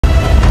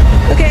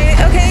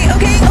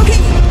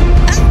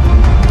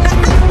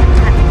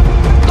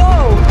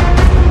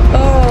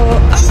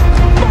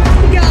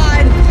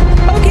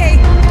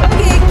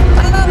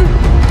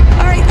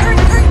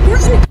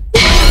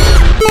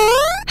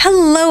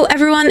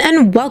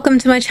everyone, and welcome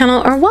to my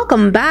channel, or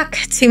welcome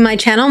back to my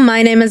channel.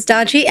 My name is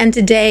Dodgy, and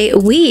today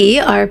we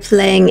are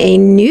playing a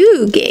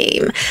new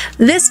game.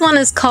 This one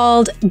is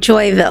called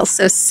Joyville,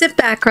 so sit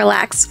back,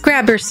 relax,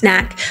 grab your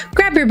snack,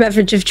 grab your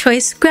beverage of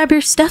choice, grab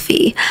your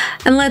stuffy,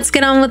 and let's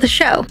get on with the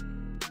show.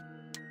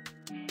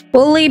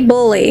 Bully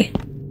Bully.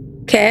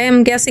 Okay,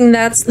 I'm guessing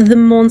that's the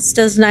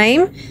monster's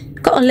name.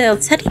 Got a little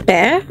teddy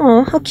bear.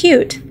 Oh, how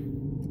cute.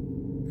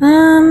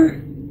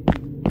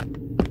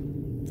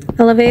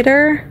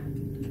 Elevator.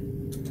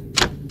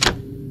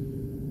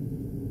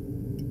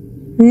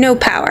 No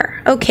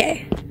power.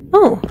 Okay.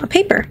 Oh, a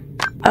paper.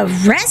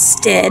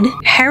 Arrested?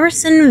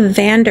 Harrison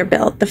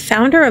Vanderbilt, the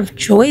founder of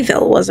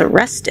Joyville, was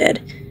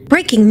arrested.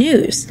 Breaking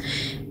news.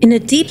 In a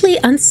deeply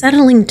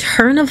unsettling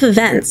turn of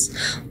events,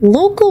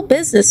 local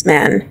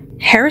businessman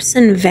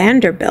Harrison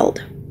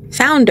Vanderbilt,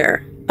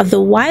 founder of the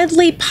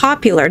widely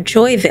popular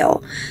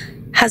Joyville,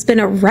 has been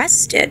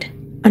arrested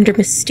under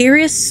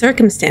mysterious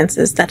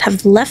circumstances that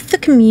have left the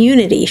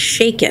community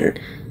shaken.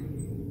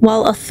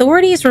 While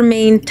authorities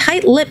remain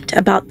tight-lipped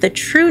about the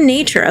true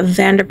nature of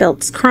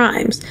Vanderbilt's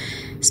crimes,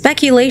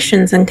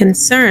 speculations and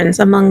concerns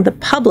among the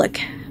public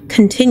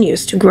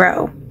continues to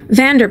grow.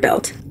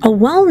 Vanderbilt, a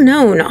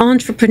well-known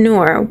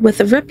entrepreneur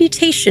with a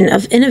reputation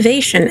of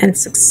innovation and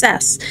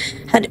success,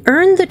 had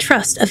earned the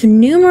trust of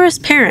numerous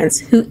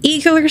parents who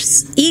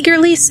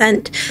eagerly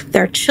sent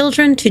their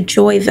children to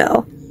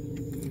Joyville.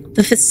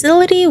 The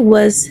facility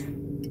was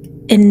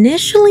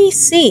initially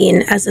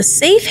seen as a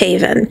safe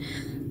haven,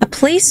 a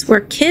place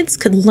where kids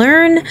could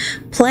learn,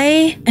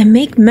 play, and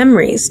make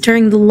memories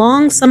during the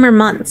long summer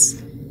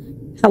months.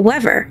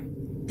 However,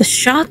 the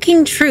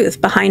shocking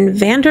truth behind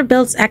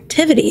Vanderbilt's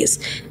activities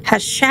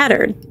has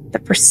shattered the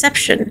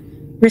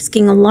perception,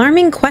 risking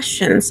alarming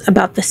questions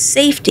about the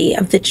safety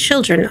of the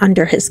children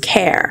under his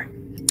care.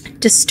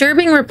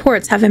 Disturbing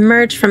reports have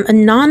emerged from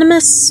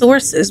anonymous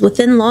sources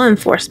within law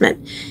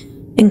enforcement,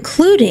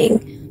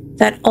 including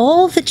that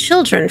all the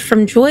children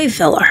from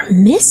Joyville are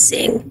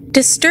missing.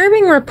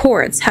 Disturbing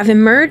reports have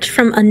emerged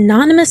from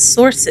anonymous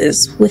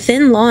sources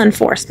within law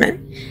enforcement,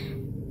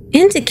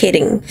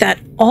 indicating that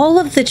all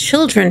of the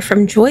children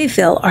from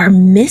Joyville are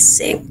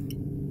missing.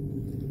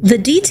 The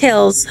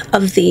details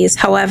of these,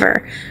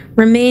 however,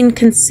 remain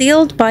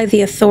concealed by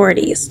the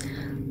authorities,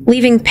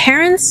 leaving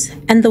parents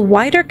and the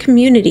wider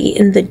community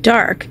in the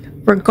dark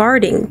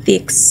regarding the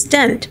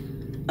extent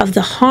of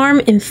the harm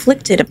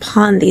inflicted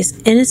upon these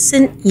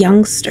innocent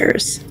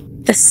youngsters.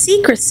 The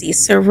secrecy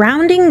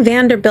surrounding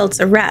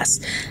Vanderbilt's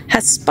arrest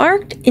has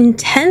sparked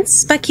intense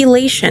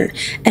speculation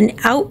and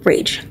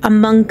outrage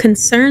among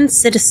concerned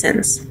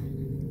citizens.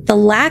 The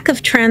lack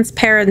of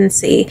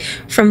transparency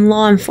from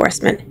law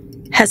enforcement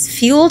has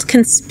fueled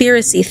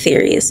conspiracy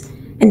theories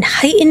and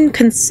heightened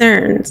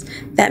concerns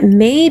that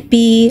may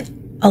be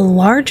a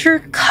larger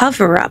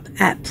cover-up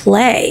at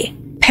play.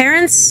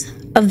 Parents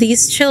of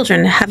these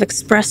children have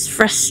expressed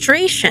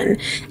frustration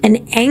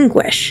and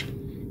anguish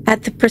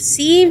at the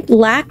perceived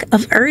lack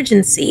of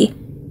urgency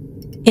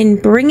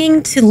in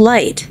bringing to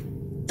light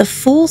the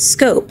full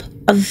scope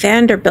of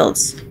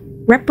Vanderbilt's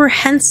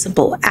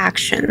reprehensible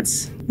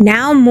actions.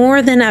 Now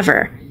more than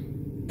ever,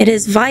 it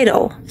is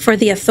vital for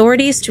the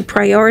authorities to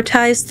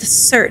prioritize the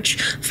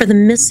search for the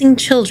missing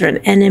children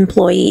and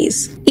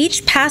employees.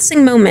 Each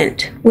passing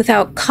moment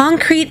without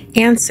concrete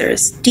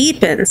answers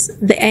deepens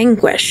the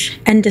anguish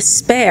and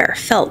despair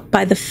felt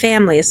by the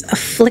families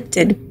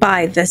afflicted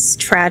by this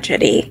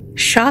tragedy.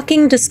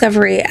 Shocking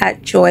discovery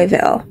at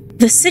Joyville.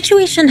 The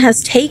situation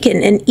has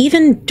taken an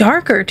even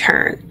darker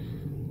turn.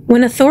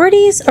 When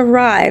authorities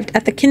arrived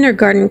at the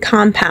kindergarten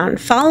compound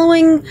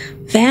following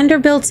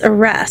Vanderbilt's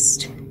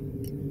arrest,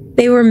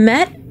 they were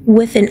met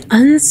with an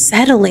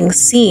unsettling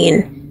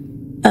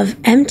scene of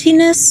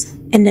emptiness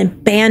and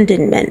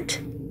abandonment.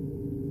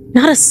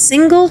 Not a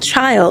single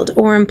child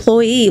or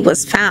employee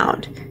was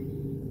found,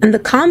 and the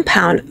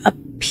compound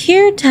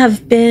appeared to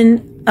have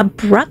been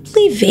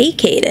abruptly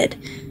vacated,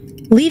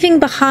 leaving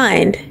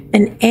behind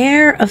an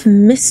air of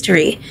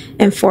mystery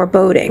and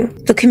foreboding.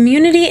 The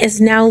community is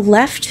now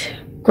left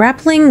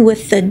grappling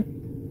with the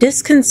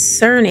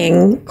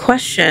disconcerting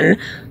question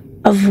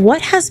of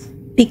what has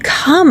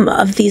become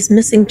of these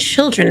missing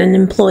children and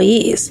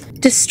employees.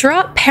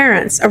 Distraught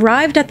parents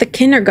arrived at the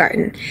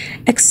kindergarten,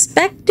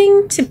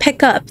 expecting to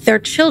pick up their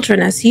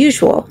children as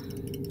usual,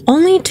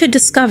 only to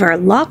discover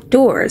locked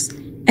doors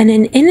and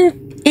an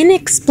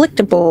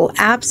inexplicable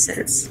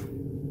absence.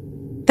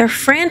 Their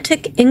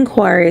frantic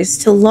inquiries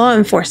to law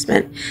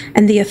enforcement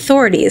and the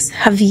authorities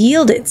have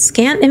yielded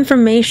scant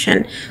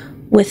information,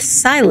 with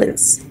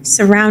silence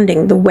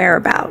surrounding the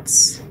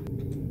whereabouts.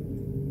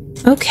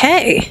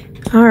 Okay.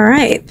 All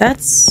right,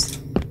 that's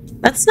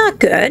not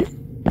good.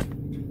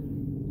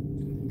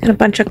 Got a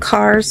bunch of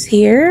cars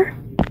here.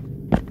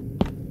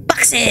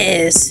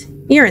 Boxes!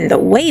 You're in the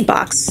way,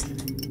 box.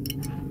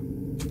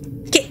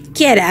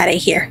 Get out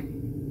of here.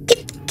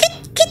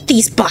 Get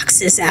these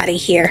boxes out of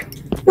here.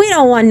 We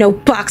don't want no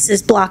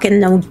boxes blocking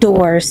no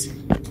doors.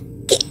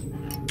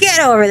 Get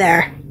over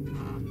there.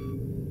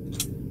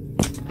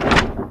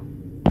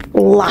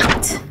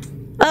 Locked.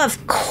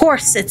 Of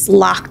course it's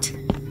locked.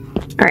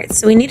 All right,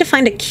 so we need to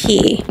find a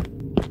key.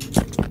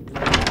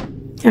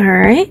 All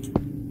right.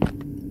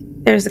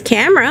 There's a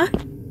camera.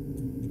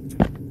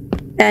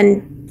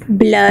 And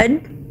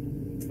blood.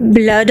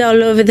 Blood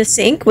all over the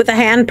sink with a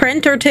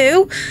handprint or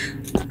two.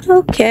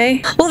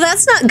 Okay. Well,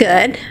 that's not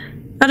good.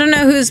 I don't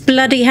know whose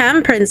bloody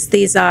handprints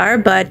these are,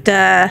 but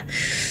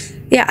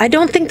yeah, I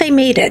don't think they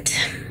made it.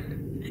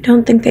 I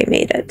don't think they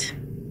made it.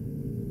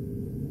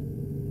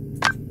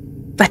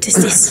 What is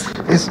this?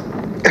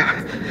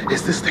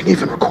 Is this thing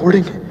even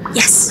recording?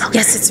 Yes, okay.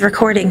 Yes, it's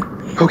recording.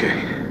 Okay.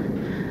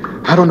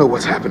 I don't know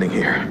what's happening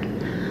here,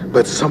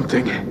 but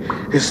something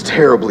is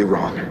terribly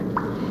wrong.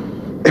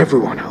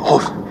 Everyone,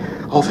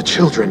 all the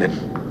children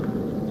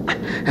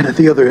and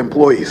the other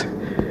employees,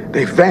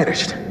 they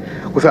vanished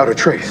without a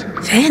trace.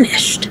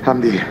 Vanished? I'm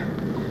the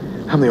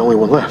only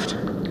one left,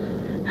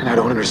 and I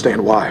don't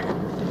understand why.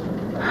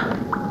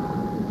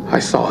 I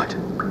saw it.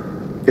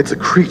 It's a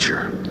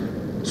creature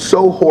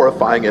so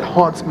horrifying it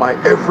haunts my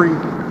every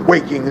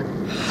waking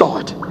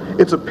thought.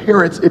 Its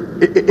appearance,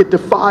 it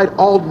defied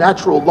all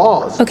natural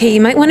laws. Okay,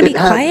 you might want to be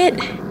quiet.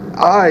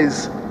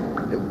 Eyes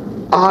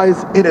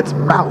in its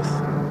mouth.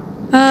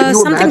 Can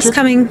you something's imagine?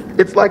 coming.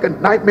 It's like a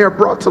nightmare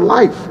brought to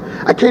life.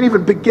 I can't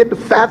even begin to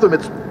fathom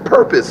its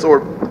purpose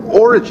or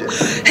origin.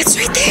 It's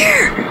right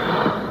there.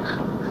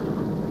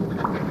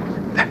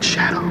 That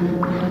shadow.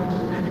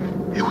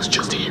 It was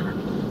just here.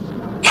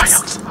 Right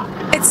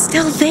outside. It's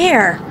still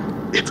there.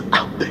 It's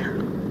out there.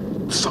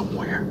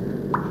 Somewhere.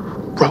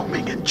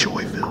 Roaming in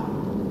Joyville.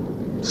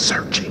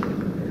 Searching.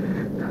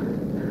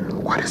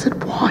 What does it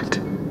want?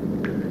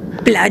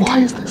 Blood. Why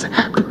is this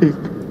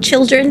happening?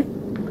 Children.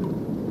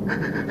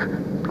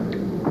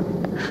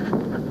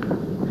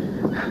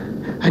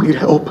 I need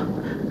help.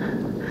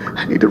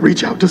 I need to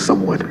reach out to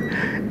someone.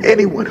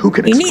 Anyone who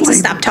can explain. You need to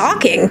stop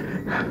talking.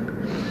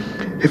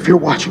 If you're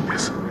watching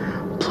this,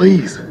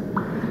 please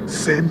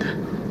send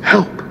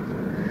help.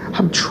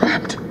 I'm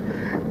trapped.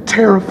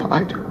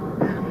 Terrified.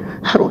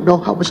 I don't know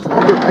how much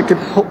longer I can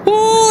hope.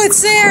 Oh,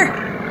 it's there.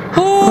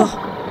 Oh.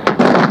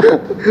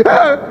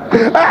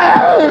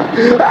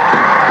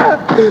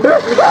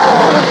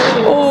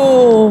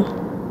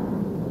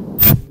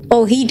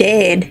 Oh, he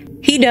did.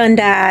 He done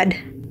died.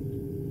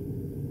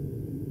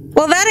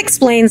 Well, that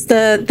explains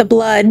the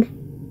blood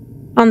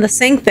on the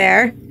sink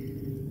there.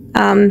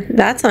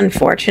 That's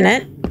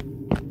unfortunate.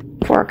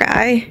 Poor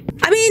guy.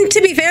 I mean,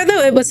 to be fair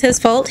though, it was his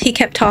fault. He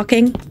kept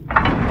talking.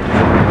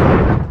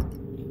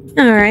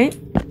 Alright.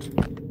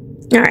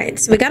 Alright,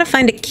 so we gotta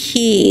find a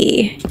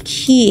key.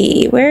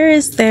 Key. Where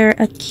is there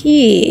a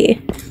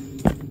key?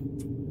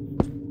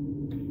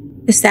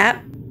 Is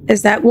that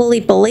Wooly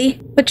Bully?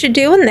 What you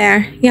doing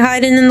there? You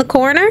hiding in the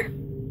corner?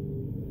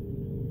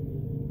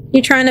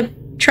 You trying to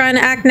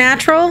act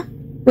natural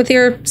with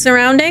your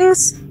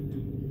surroundings?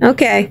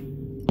 Okay.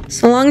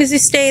 So long as you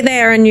stay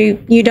there and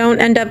you don't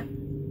end up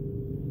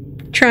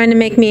trying to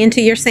make me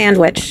into your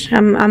sandwich,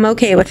 I'm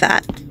okay with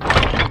that.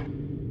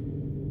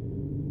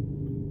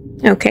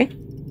 Okay.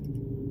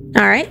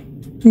 Alright.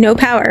 No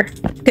power.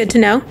 Good to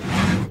know.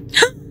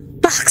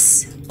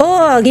 Box!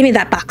 Oh, give me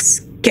that box.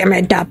 Give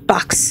me that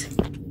box.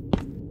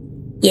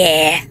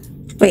 Yeah.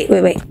 Wait.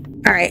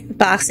 Alright,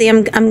 Boxy,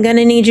 I'm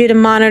gonna need you to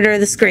monitor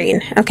the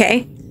screen,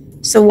 okay?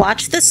 So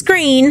watch the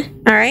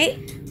screen, alright?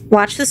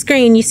 Watch the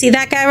screen. You see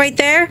that guy right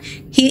there?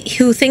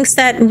 Who thinks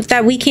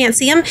that we can't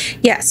see him?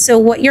 Yeah, so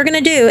what you're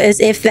gonna do is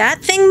if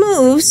that thing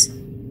moves,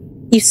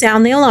 you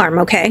sound the alarm,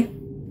 okay?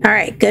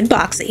 Alright, good,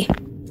 Boxy.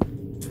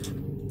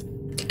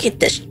 Get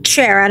this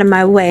chair out of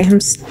my way. I'm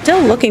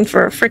still looking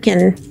for a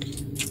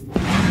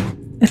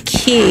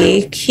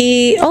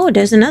key. Oh,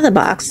 there's another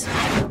box.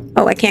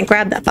 Oh, I can't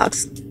grab that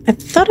box. I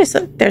thought I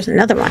said there's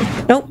another one.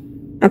 Nope.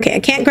 Okay, I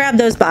can't grab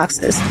those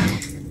boxes.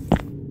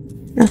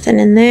 Nothing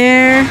in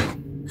there.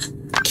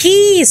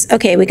 Keys!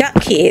 Okay, we got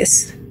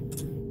keys.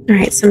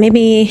 Alright, so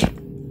maybe...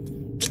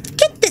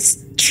 Get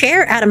this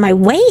chair out of my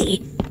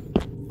way!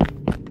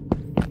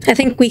 I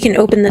think we can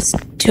open this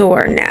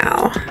door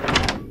now.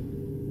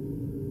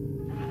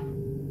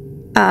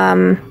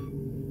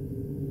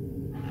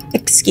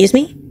 Excuse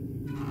me?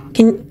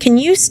 Can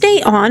you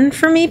stay on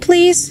for me,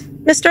 please,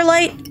 Mr.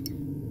 Light?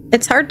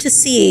 It's hard to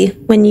see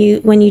when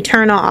you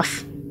turn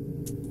off.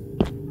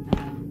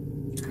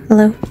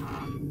 Hello?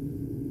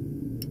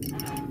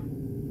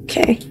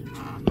 Okay.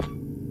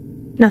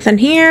 Nothing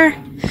here.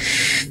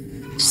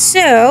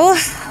 So,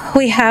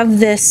 we have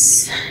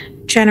this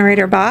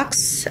generator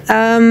box.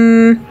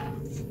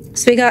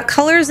 So we got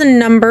colors and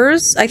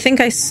numbers. I think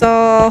I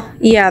saw,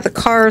 yeah, the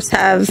cars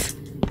have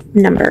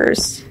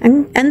numbers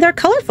and they're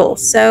colorful.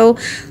 So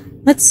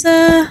let's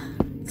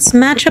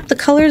match up the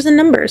colors and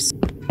numbers.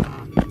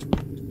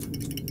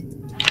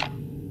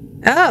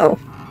 Oh.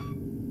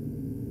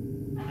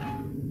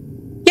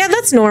 Yeah,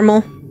 that's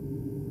normal.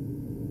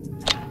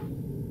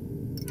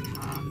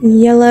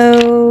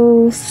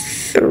 Yellow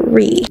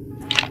 3.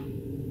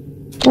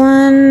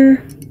 1.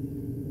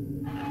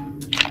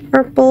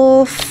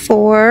 Purple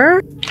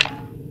 4.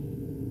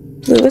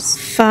 Blue is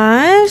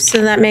 5,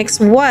 so that makes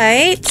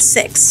white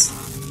 6.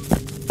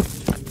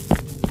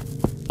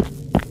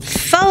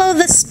 Follow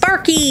the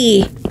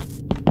Sparky.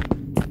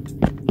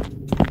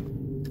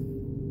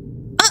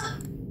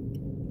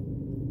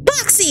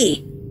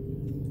 Boxy!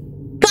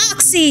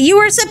 Boxy, you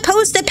were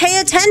supposed to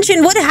pay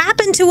attention. What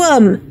happened to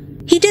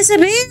him? He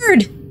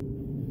disappeared.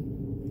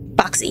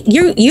 Boxy,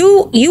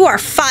 you are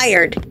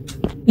fired.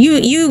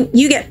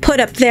 You get put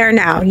up there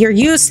now. You're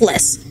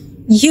useless.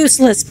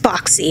 Useless,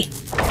 Boxy.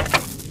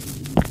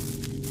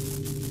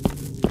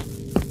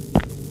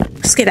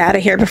 Let's get out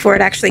of here before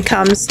it actually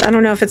comes. I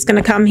don't know if it's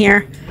gonna come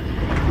here.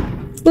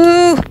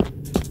 Ooh,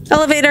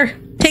 elevator,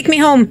 take me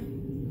home.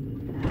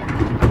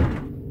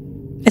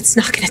 It's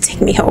not gonna take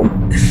me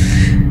home.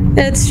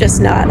 It's just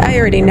not. I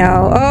already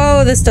know.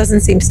 Oh, this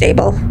doesn't seem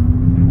stable.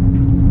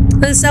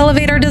 This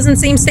elevator doesn't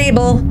seem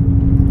stable.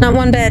 Not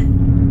one bit.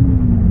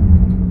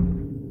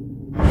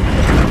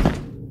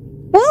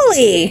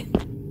 Wooly!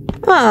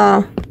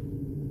 Oh.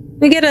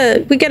 We get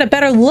a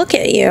better look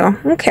at you.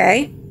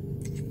 Okay.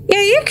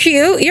 Yeah, you're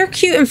cute. You're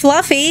cute and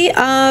fluffy.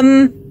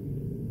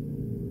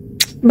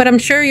 But I'm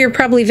sure you're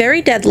probably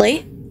very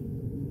deadly.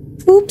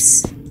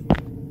 Oops.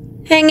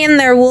 Hang in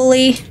there,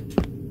 Wooly.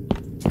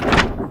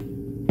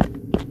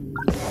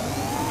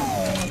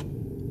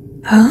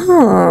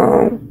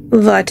 Oh,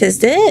 what is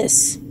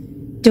this?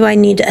 Do I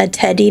need a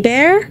teddy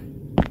bear?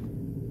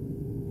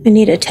 I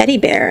need a teddy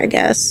bear, I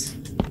guess.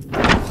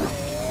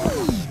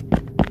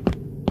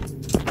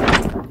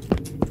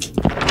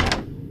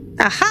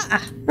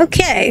 Aha!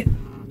 Okay.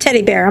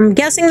 Teddy bear. I'm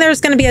guessing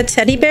there's going to be a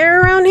teddy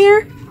bear around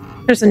here.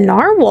 There's a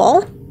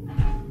narwhal.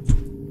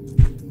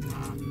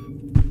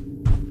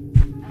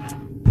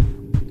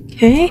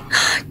 Okay.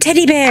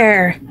 Teddy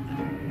bear!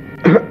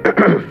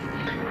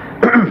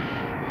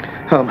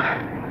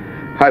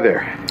 Hi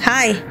there.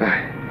 Hi.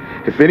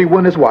 If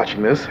anyone is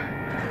watching this,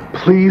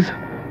 please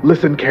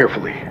listen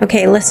carefully.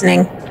 Okay,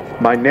 listening.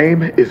 My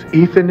name is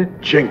Ethan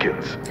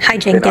Jenkins. Hi,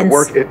 Jenkins. And I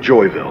work at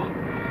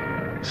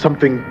Joyville.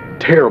 Something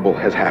terrible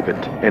has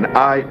happened, and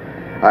I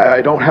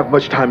don't have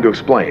much time to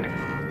explain.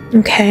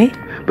 Okay.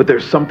 But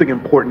there's something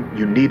important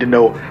you need to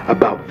know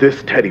about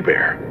this teddy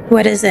bear.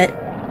 What is it?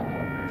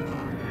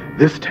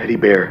 This teddy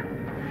bear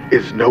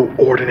is no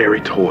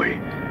ordinary toy.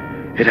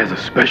 It has a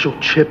special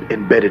chip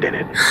embedded in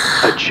it.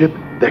 A chip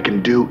that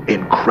can do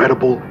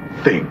incredible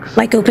things.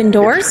 Like open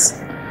doors?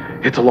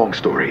 It's a long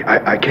story.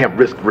 I can't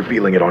risk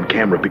revealing it on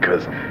camera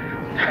because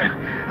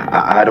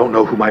I don't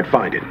know who might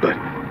find it, but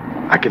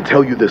I can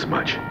tell you this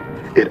much.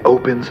 It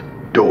opens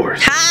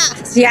doors. Ha!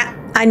 Yeah,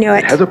 I knew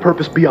it. It has a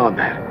purpose beyond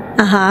that.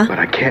 Uh-huh. But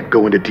I can't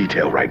go into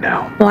detail right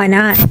now. Why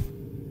not?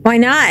 Why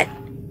not?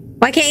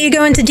 Why can't you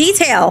go into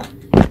detail?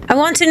 I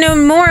want to know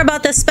more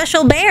about this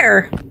special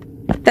bear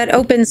that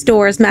opens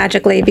doors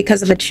magically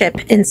because of a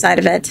chip inside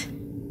of it.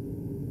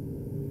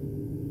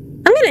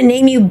 I'm gonna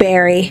name you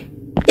Barry.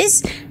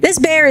 This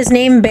bear is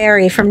named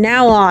Barry from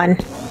now on.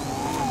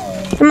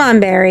 Come on,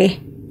 Barry.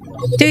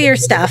 Do your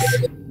stuff.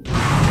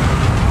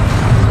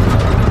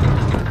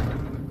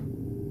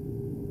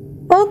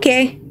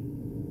 Okay.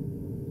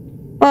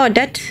 Oh,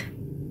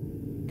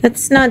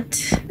 that's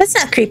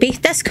not creepy.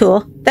 That's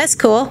cool. That's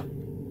cool.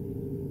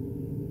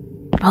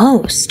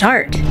 Oh,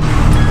 start. Ooh.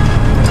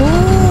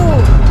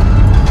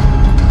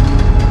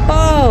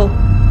 Oh,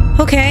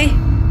 okay.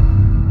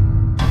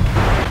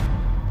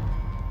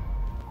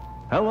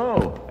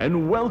 Hello,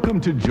 and welcome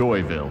to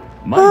Joyville.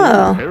 My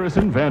name is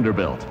Harrison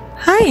Vanderbilt.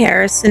 Hi,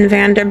 Harrison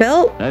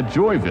Vanderbilt. At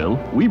Joyville,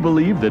 we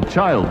believe that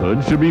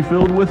childhood should be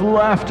filled with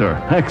laughter,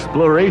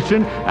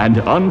 exploration, and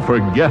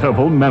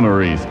unforgettable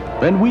memories.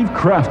 Then we've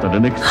crafted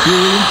an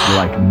experience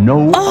like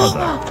no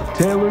other,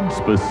 tailored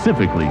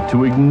specifically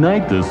to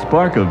ignite the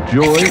spark of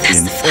joy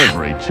in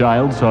every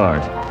child's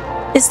heart.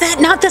 Is that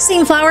not the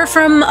same flower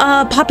from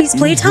Poppy's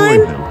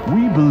Playtime? In Joyville,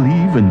 we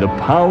believe in the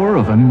power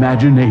of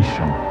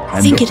imagination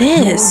and the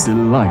pure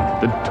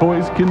delight that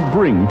toys can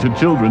bring to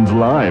children's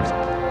lives.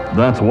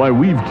 That's why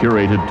we've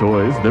curated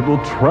toys that will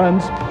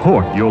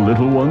transport your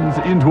little ones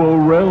into a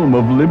realm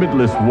of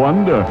limitless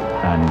wonder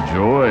and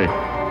joy.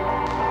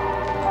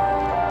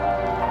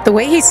 The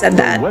way he said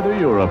that. So whether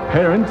you're a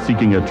parent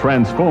seeking a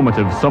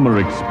transformative summer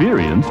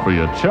experience for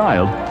your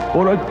child,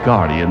 or a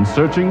guardian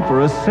searching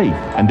for a safe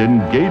and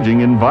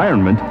engaging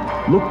environment,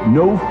 look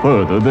no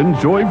further than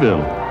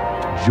Joyville.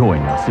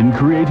 Join us in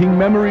creating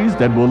memories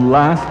that will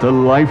last a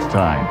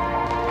lifetime.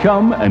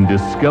 Come and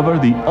discover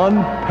the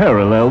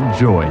unparalleled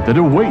joy that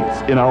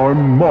awaits in our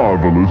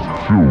marvelous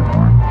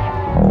children.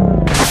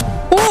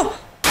 Oh!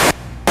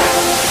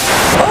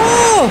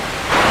 Oh!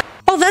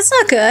 Oh, that's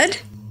not good.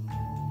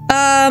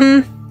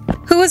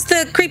 Who was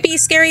the creepy,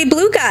 scary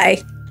blue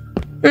guy?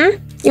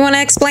 You want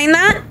to explain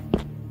that?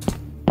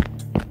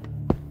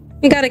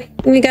 We got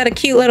a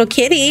cute little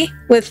kitty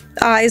with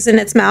eyes in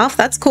its mouth.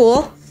 That's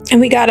cool.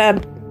 And we got a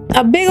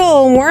big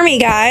old wormy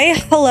guy.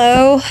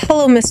 Hello,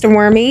 Mr.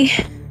 Wormy.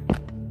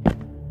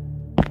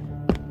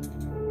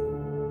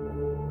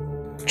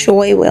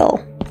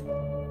 Joyville.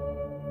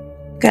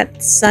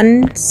 Got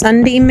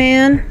Sunbeam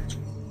Man.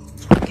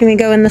 Can we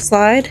go in the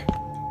slide?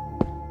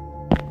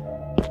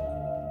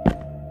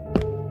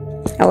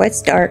 Oh,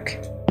 it's dark.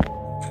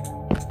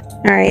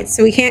 Alright,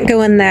 so we can't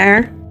go in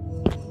there.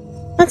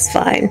 That's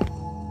fine.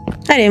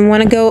 I didn't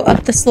want to go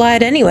up the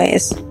slide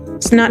anyways.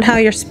 It's not how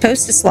you're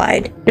supposed to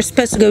slide. You're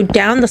supposed to go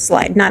down the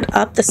slide, not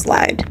up the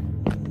slide.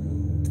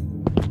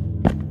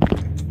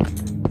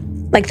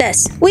 Like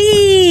this.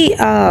 Whee!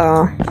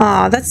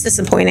 Oh, that's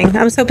disappointing.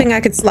 I was hoping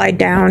I could slide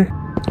down.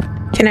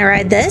 Can I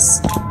ride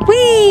this?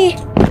 Whee!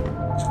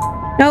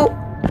 Nope.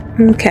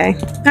 Okay.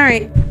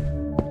 Alright.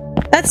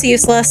 That's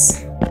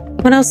useless.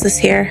 What else is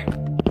here?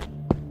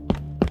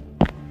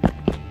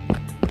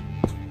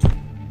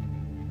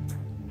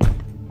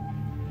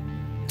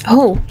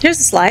 Oh, here's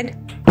a slide.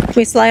 Can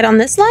we slide on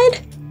this slide?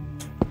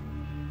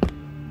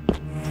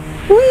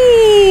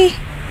 Whee!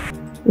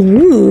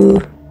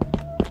 Ooh.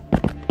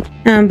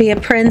 Be a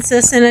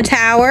princess in a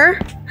tower.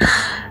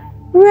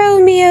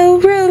 Romeo,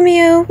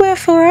 Romeo,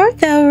 wherefore art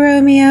thou,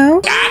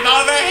 Romeo? I'm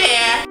over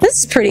here.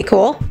 This is pretty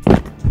cool.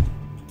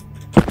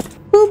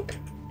 Boop,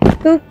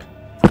 boop,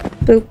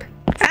 boop.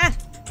 Ah!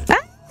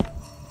 Ah!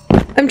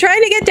 I'm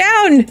trying to get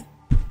down!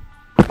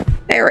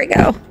 There we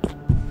go.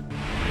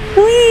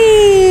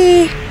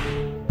 Whee!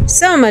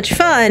 So much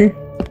fun.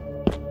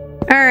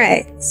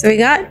 Alright, so we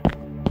got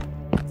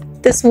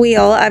this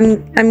wheel.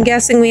 I'm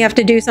guessing we have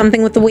to do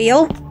something with the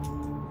wheel.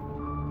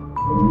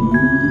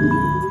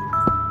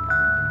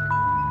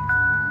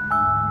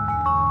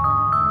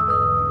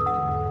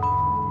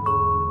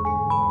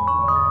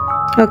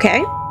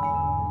 Okay.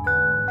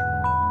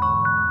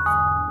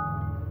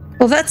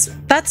 Well,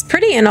 that's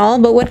pretty and all,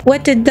 but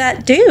what did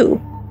that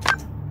do?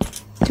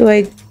 Do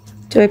I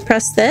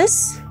press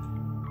this?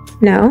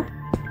 No.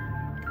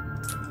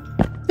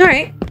 All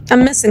right,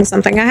 I'm missing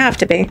something. I have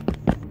to be.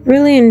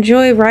 Really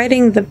enjoy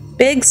riding the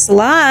big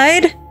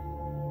slide.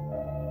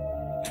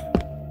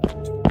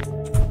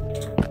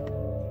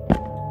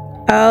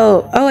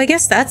 Oh, I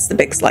guess that's the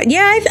big slide.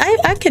 Yeah,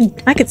 I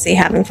could see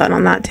having fun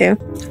on that too.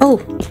 Oh,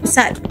 what's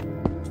that?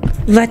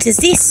 What is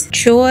this?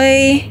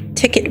 Joy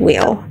ticket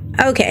wheel.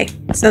 Okay,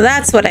 so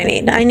that's what I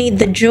need. I need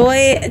the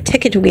Joy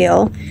ticket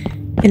wheel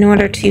in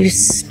order to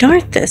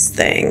start this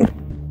thing.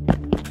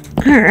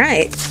 All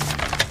right,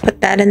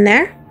 put that in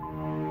there.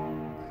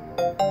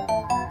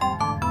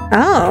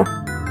 Oh.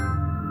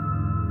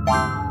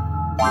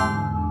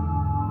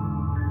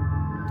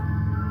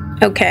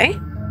 Okay.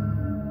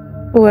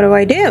 What do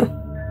I do?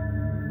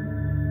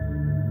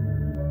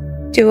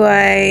 Do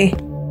I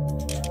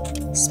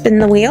spin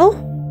the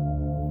wheel?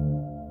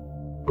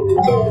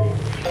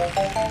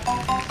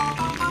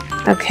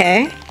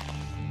 Okay.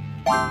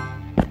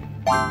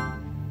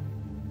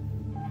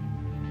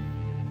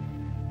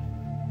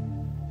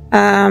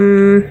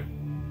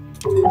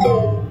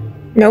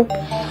 Nope.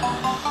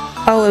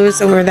 Oh, it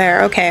was over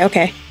there. Okay,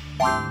 okay.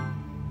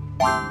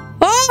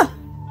 Oh!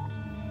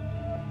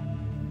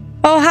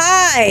 Oh,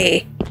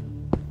 hi!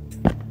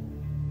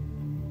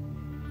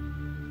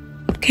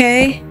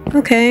 Okay,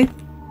 okay.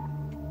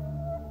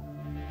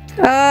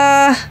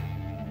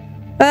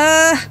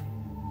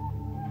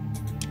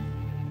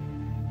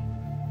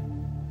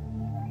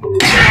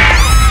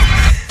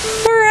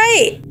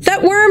 Alright,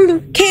 that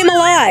worm came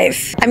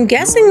alive. I'm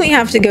guessing we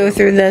have to go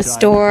through this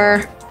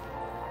door.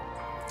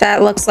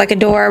 That looks like a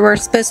door we're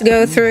supposed to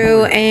go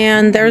through,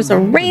 and there's a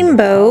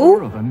rainbow.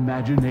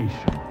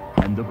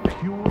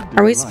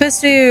 Are we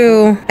supposed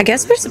to... I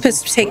guess we're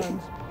supposed to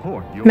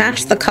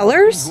match the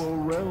colors?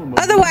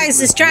 Otherwise,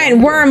 this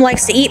giant worm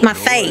likes to eat my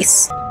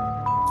face.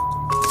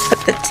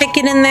 Put the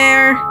ticket in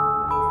there.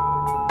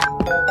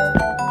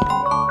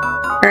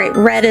 Alright,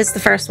 red is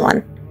the first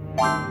one.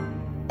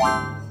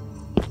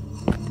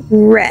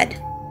 Red.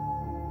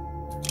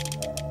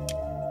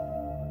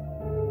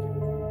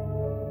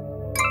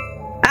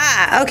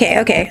 Ah, okay,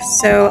 okay.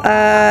 So,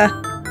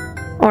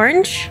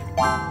 orange.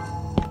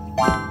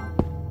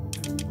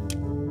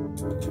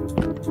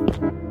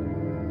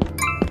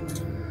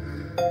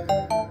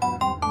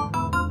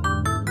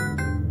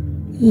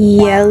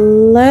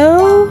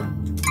 Yellow.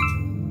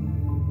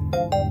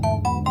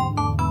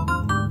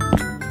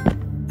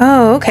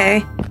 Oh,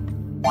 okay.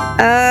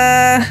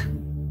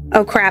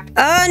 Oh crap.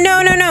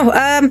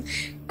 No.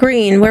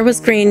 Green. Where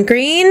was green?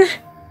 Green?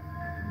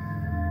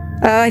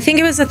 I think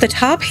it was at the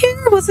top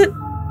here? Was it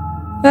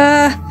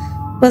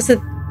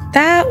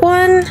that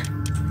one?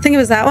 I think it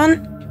was that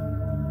one.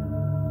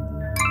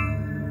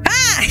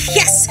 Ah,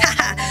 yes!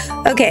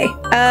 Okay,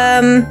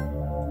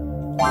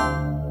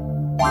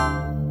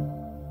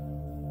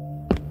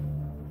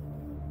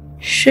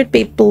 should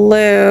be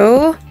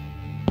blue.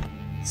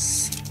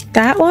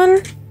 That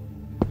one?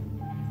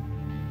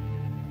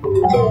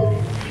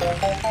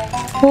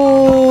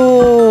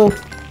 Oh,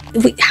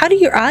 wait, how do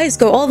your eyes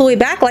go all the way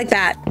back like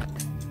that?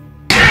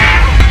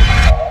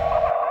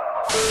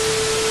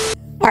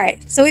 All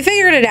right, so we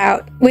figured it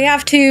out. We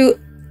have to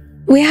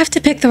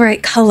pick the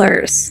right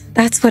colors.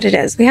 That's what it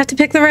is. We have to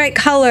pick the right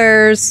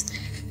colors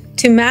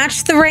to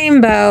match the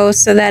rainbow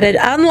so that it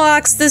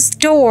unlocks this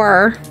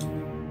door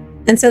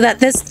and so that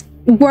this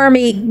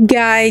wormy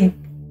guy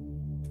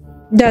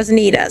doesn't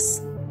eat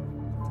us.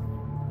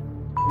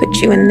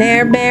 Put you in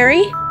there,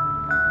 Barry.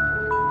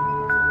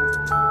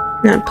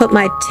 Now put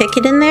my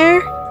ticket in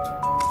there.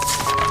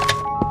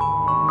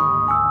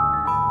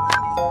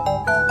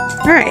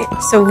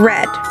 Alright, so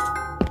red.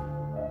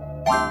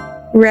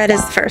 Red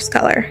is the first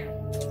color.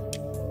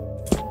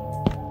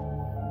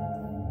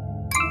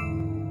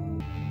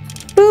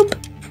 Boop.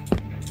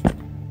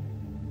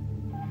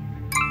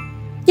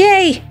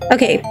 Yay!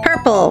 Okay,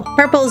 purple.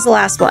 Purple is the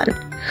last one.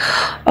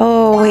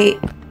 Oh, wait.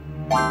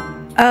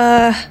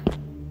 I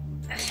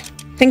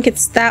think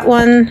it's that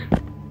one.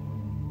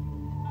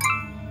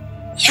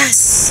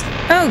 Yes!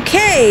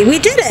 Okay, we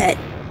did it!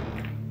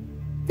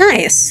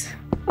 Nice.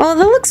 Oh,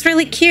 that looks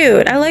really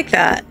cute. I like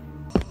that.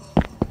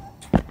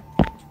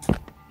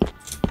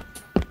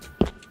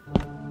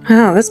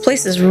 Oh, this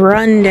place is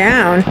run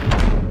down.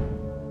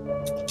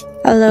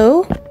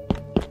 Hello?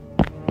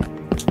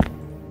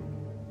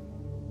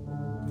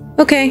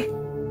 Okay.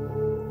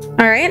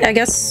 Alright, I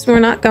guess we're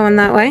not going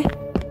that way.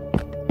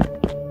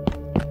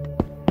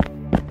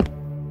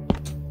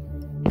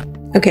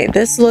 Okay,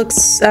 this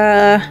looks,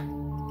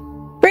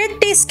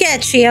 pretty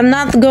sketchy, I'm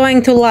not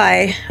going to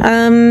lie.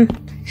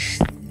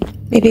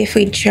 Maybe if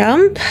we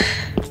jump?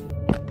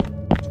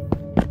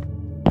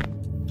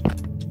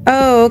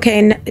 Oh,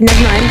 okay, never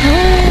mind.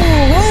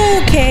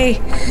 Oh,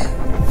 okay.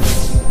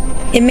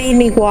 It made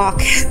me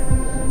walk.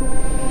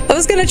 I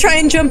was gonna try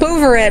and jump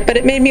over it, but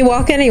it made me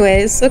walk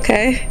anyways.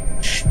 Okay.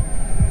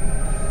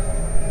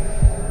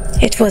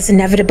 It was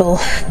inevitable.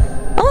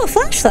 Oh, a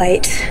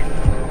flashlight.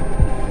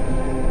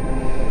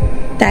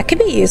 That could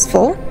be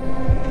useful.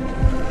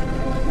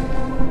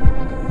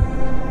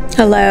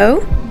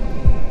 Hello?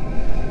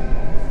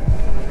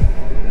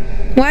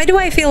 Why do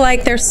I feel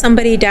like there's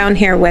somebody down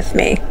here with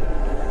me?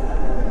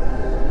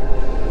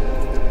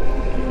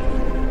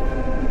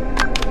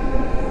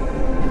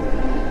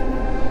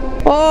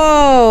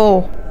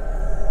 Oh!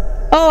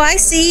 Oh, I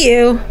see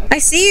you. I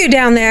see you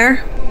down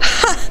there.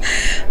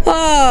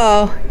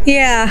 Oh,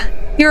 yeah.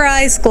 Your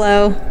eyes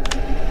glow.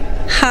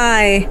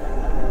 Hi.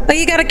 Oh,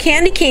 you got a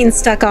candy cane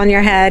stuck on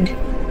your head.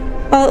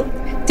 Oh,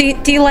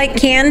 do you like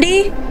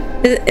candy?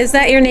 Is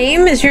that your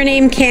name? Is your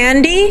name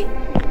Candy?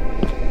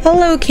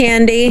 Hello,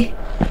 Candy.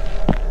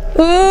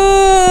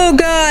 Oh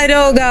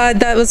God,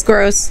 that was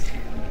gross.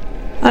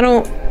 I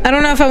don't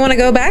know if I want to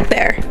go back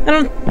there.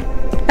 I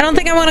don't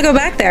think I want to go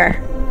back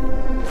there.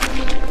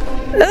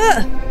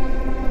 Ugh.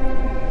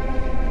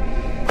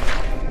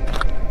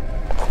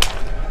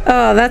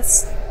 Oh,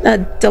 that's a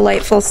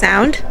delightful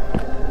sound.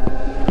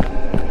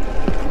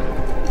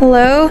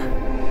 Hello?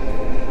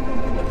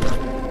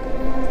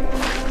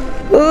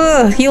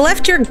 Ugh, you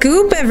left your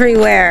goop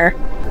everywhere.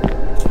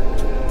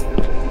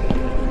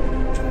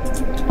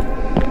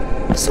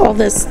 There's all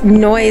this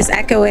noise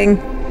echoing.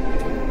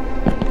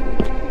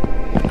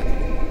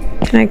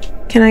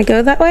 Can I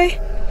go that way?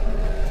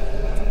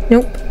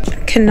 Nope,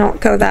 I cannot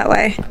go that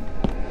way.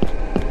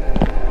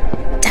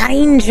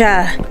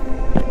 Danger!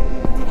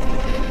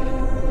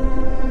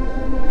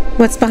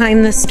 What's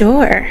behind this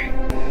door?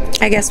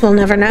 I guess we'll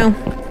never know.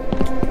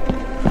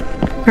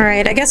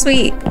 Alright, I guess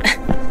we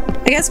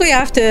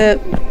have to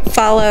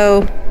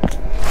follow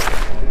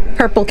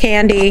Purple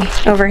Candy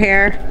over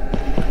here.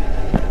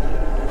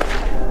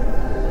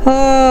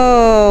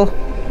 Oh.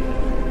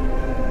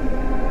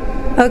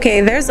 Okay,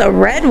 there's a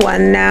red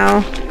one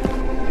now.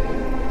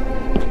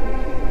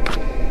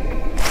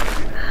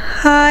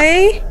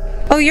 Hi?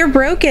 Oh, you're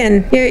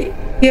broken.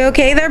 You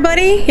okay there,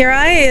 buddy? Your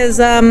eye is,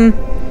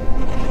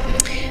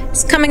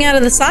 it's coming out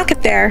of the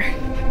socket there.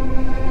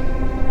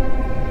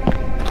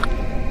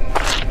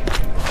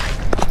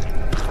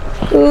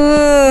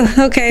 Ooh,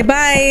 okay,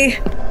 bye.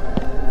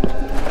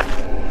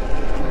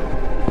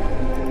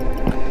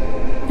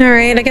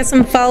 Alright, I guess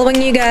I'm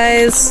following you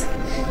guys.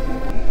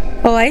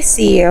 Oh, I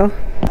see you.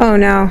 Oh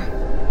no.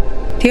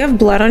 Do you have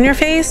blood on your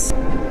face?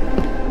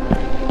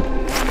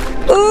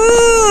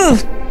 Ooh!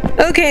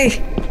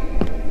 Okay.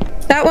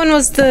 That one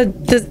was the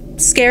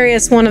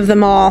scariest one of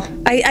them all.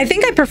 I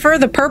think I prefer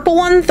the purple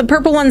one. The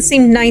purple one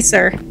seemed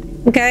nicer.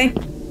 Okay?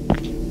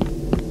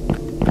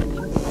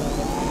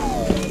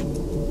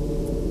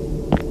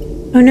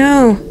 Oh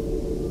no.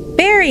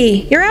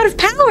 Barry, you're out of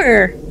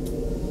power!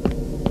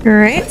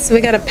 Alright, so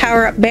we gotta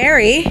power up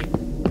Barry.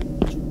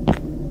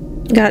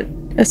 Got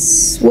a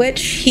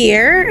switch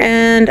here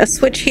and a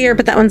switch here,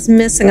 but that one's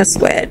missing a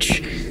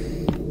switch.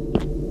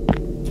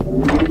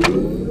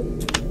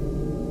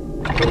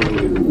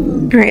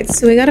 Alright,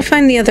 so we gotta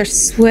find the other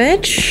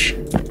switch.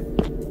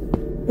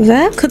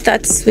 Where could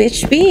that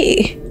switch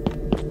be?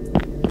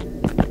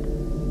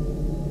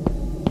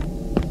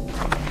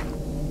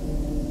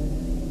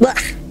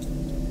 Blech.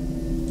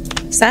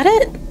 Is that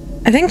it?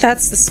 I think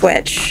that's the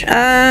switch.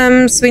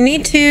 So we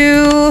need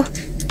to...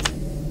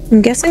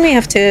 I'm guessing we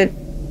have to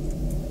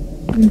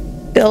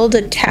build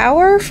a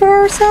tower for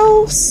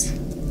ourselves?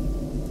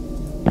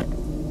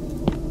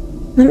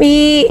 Let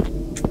me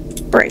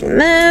bring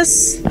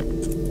this.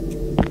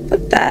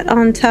 Put that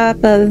on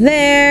top of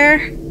there.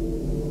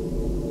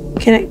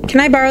 Can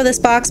I borrow this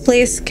box,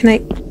 please? Can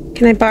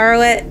I borrow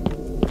it?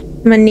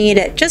 I'm gonna need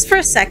it. Just for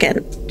a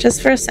second.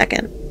 Just for a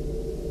second.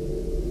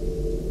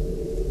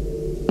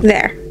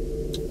 There.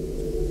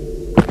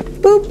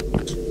 Boop.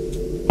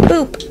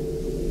 Boop.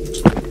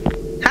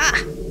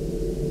 Ha!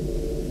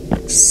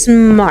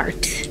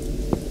 smart.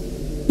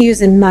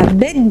 Using my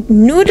big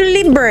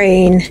noodly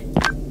brain.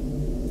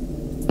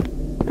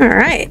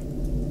 Alright.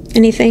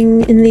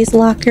 Anything in these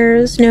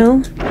lockers?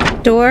 No.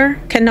 Door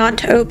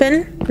cannot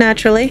open,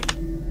 naturally.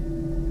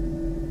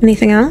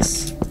 Anything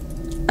else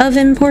of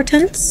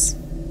importance?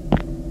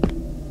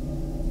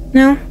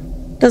 No?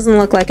 Doesn't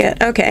look like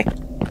it. Okay.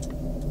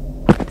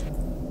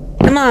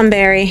 Come on,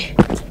 Barry.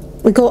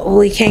 We got what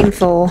we came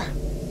for.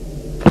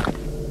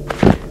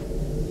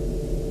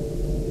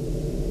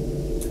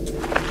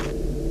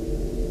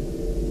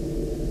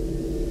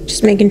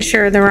 Just making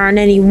sure there aren't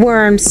any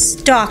worms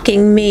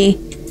stalking me.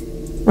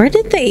 Where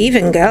did they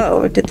even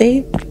go? Did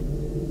they...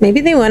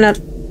 Maybe they went up...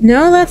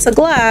 No, that's a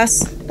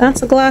glass.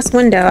 That's a glass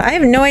window. I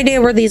have no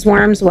idea where these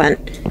worms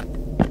went.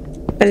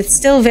 But it's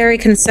still very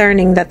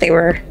concerning that they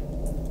were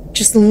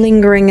just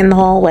lingering in the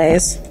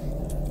hallways.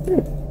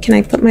 Can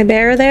I put my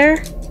bear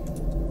there?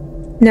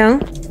 No?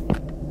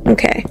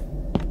 Okay.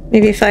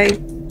 Maybe if I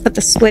put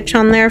the switch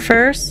on there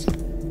first?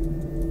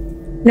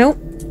 Nope.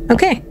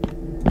 Okay.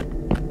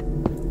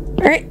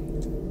 Alright.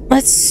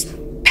 Let's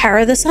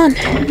power this on.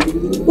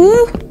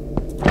 Woo!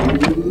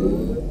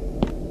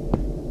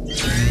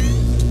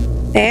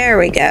 There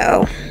we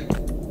go.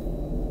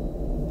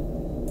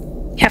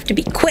 Have to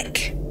be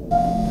quick.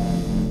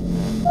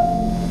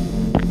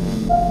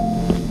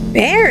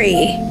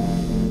 Barry!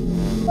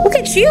 Look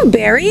at you,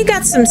 Barry. You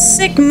got some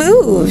sick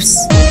moves.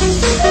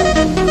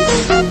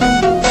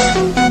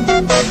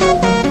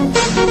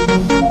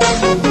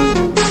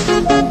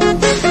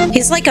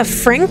 He's like a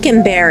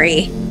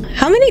Frankenberry.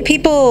 How many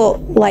people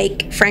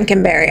like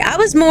Frankenberry? I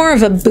was more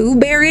of a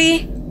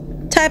Boo-Berry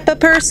type of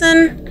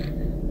person.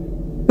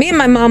 Me and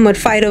my mom would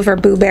fight over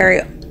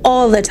Boo-Berry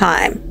all the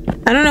time.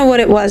 I don't know what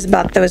it was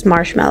about those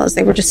marshmallows.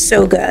 They were just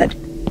so good.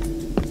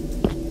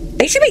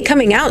 They should be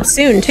coming out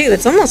soon too.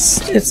 It's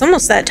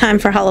almost that time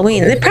for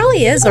Halloween. It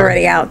probably is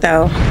already out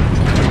though.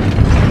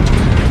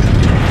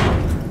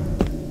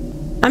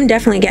 I'm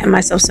definitely getting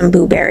myself some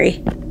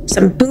Boo-Berry.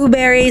 Some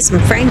Boo-Berry, some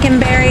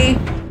Frankenberry.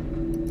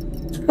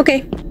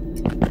 Okay.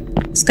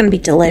 It's gonna be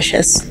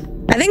delicious.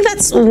 I think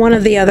that's one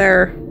of the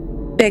other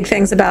big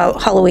things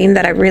about Halloween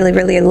that I really,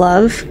 really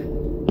love.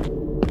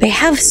 They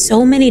have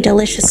so many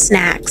delicious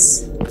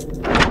snacks.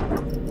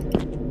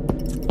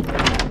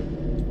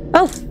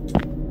 Oh.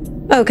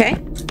 Okay.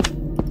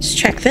 Let's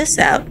check this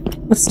out.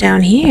 What's down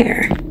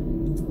here?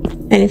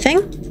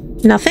 Anything?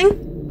 Nothing?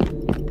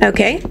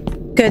 Okay.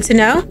 Good to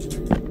know.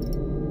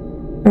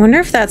 I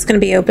wonder if that's going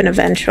to be open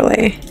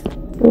eventually.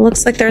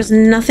 Looks like there's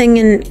nothing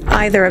in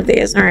either of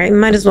these. Alright,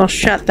 might as well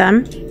shut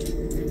them.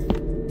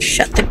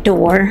 Shut the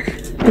door.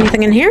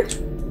 Anything in here?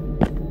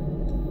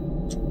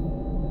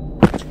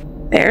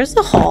 There's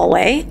the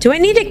hallway. Do I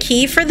need a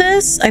key for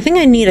this? I think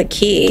I need a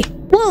key.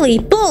 Wooly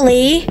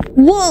bully!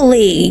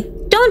 Wooly!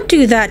 Don't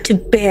do that to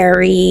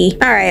Barry.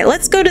 Alright,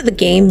 let's go to the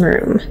game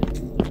room.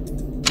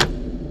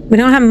 We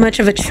don't have much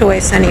of a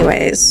choice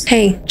anyways.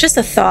 Hey, just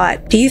a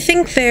thought. Do you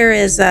think there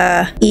is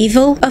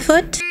evil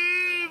afoot?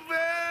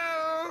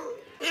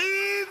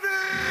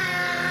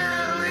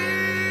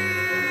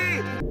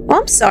 Oh,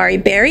 I'm sorry,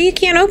 Barry. You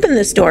can't open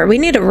this door. We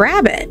need a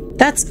rabbit.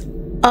 That's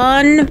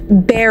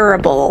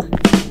unbearable.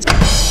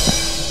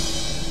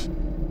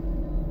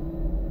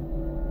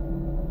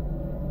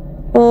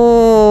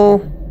 Oh.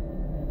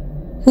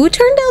 Who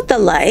turned out the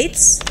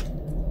lights?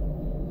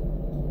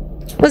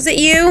 Was it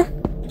you?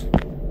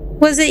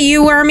 Was it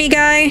you, wormy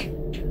guy?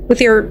 With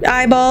your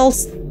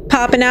eyeballs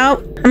popping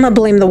out? I'm gonna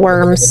blame the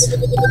worms.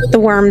 The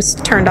worms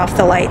turned off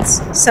the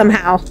lights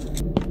somehow.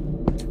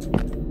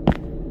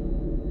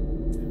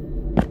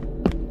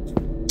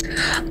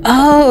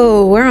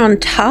 Oh, we're on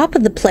top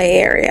of the play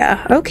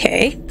area.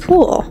 Okay,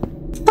 cool.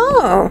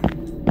 Oh.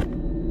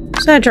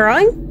 Is that a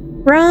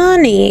drawing?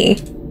 Ronnie.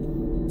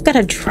 Got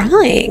a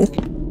drawing.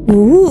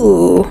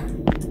 Ooh.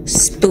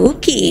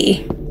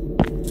 Spooky.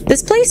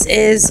 This place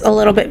is a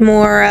little bit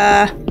more,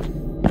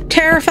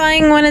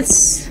 terrifying when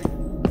it's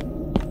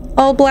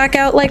all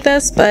blackout like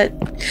this, but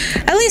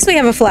at least we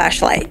have a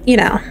flashlight, you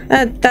know.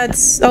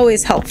 That's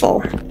always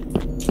helpful.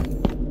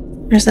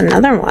 There's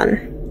another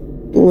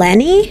one.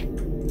 Lenny?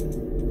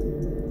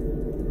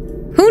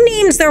 Who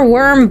names their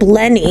worm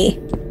Blenny?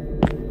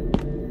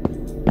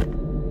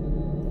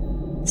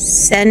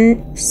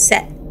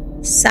 Sinai?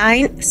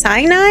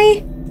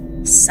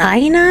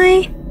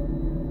 Sinai?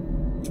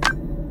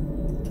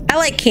 I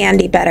like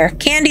Candy better.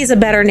 Candy's a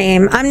better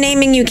name. I'm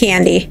naming you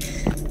Candy.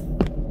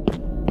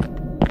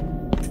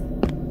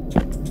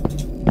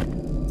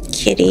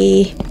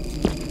 Kitty.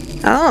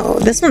 Oh,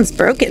 this one's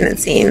broken, it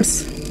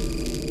seems.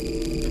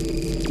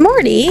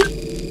 Morty?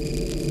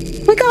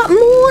 We got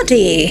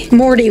Morty.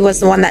 Morty was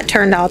the one that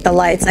turned out the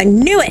lights. I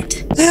knew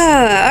it.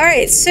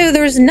 Alright, so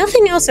there's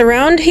nothing else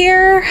around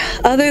here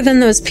other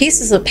than those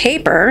pieces of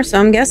paper. So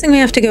I'm guessing we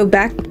have to go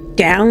back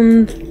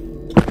down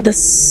the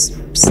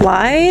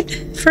slide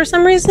for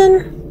some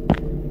reason.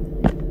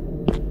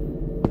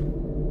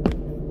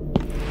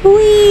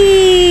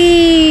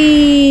 Whee!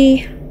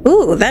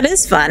 Ooh, that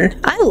is fun.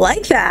 I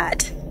like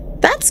that.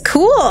 That's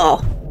cool.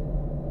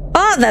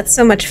 Oh, that's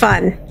so much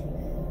fun.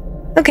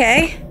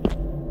 Okay.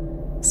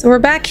 So we're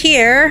back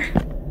here.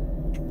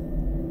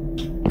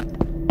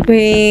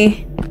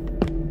 We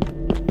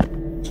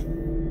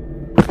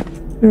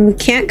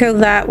can't go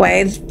that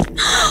way.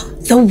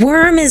 The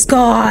worm is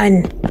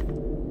gone.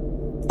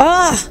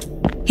 Oh,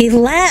 he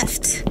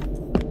left.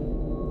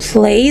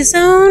 Play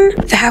zone?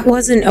 That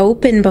wasn't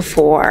open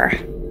before.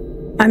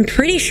 I'm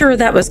pretty sure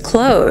that was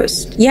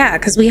closed. Yeah,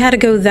 because we had to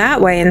go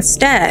that way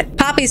instead.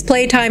 Poppy's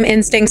playtime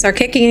instincts are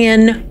kicking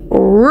in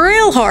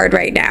real hard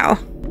right now.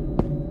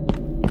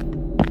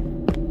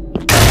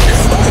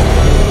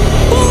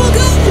 Oh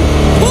god!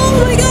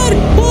 Oh my god!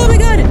 Oh my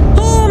god!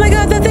 Oh my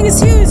god, that thing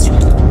is huge!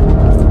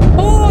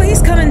 Oh,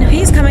 he's coming.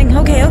 He's coming.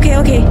 Okay, okay,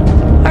 okay.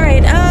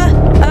 Alright,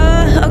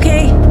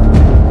 okay.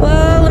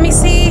 Well, let me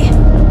see.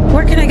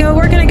 Where can I go?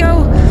 Where can I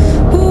go?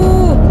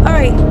 Ooh,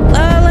 alright.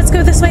 Let's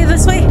go this way,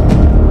 this way.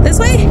 This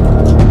way?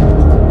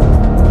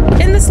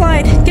 In the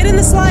slide. Get in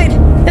the slide.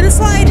 In the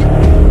slide.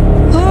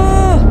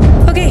 Oh,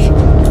 okay.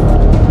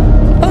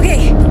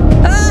 Okay.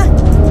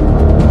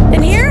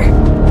 In here?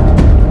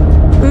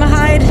 I'ma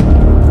hide.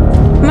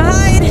 I'ma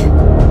hide.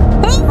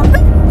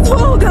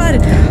 Oh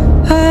god.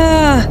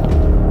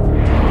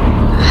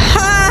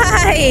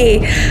 Hi.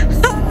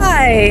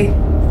 Hi.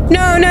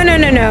 No, no, no,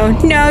 no, no.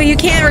 No, you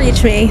can't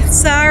reach me.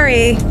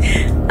 Sorry.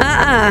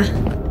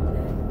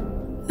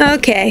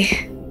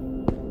 Okay.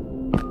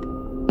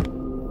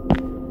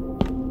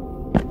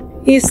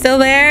 You still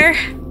there?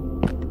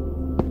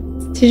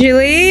 Did you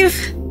leave?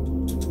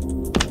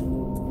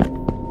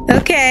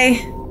 Okay.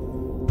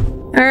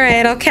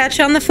 Alright, I'll catch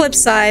you on the flip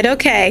side.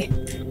 Okay.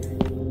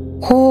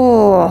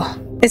 Oh.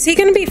 Is he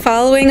gonna be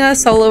following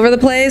us all over the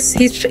place?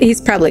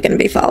 He's probably gonna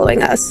be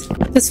following us.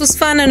 This was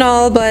fun and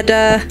all, but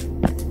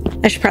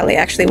I should probably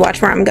actually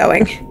watch where I'm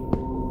going.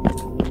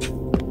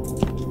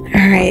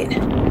 Alright.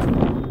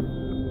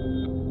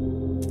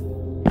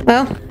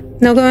 Well,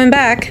 no going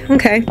back.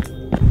 Okay.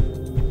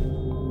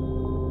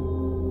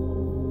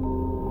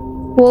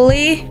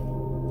 Wooly?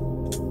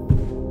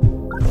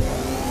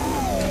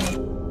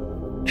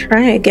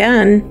 Try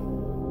again.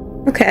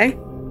 Okay.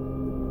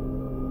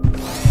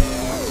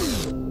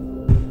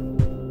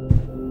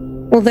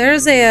 Well,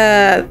 there's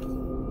a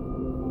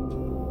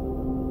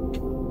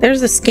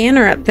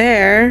scanner up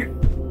there.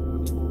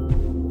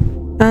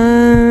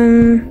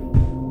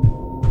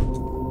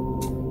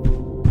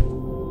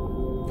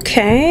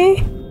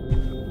 Okay.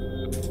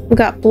 We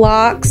got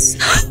blocks.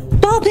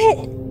 Ball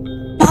pit!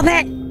 Ball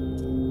pit!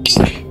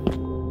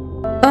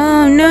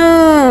 Oh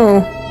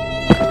no!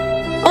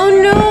 Oh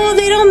no,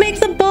 they don't make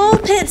the ball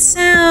pit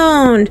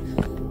sound!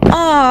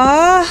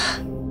 Aww.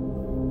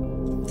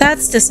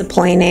 That's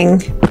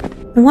disappointing.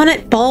 I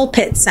wanted ball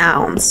pit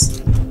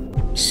sounds.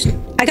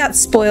 I got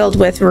spoiled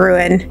with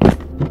Ruin.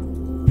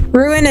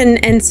 Ruin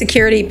and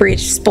Security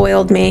Breach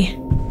spoiled me.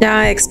 Now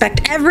I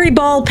expect every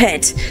ball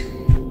pit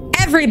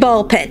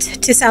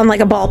to sound like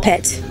a ball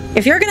pit.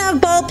 If you're gonna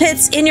have ball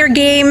pits in your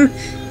game,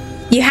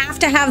 you have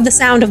to have the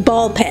sound of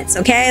ball pits,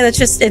 okay? That's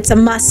just, it's a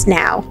must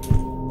now.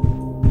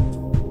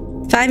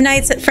 Five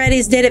Nights at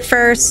Freddy's did it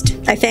first,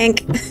 I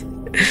think.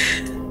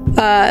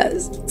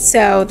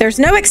 So there's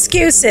no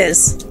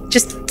excuses.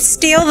 Just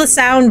steal the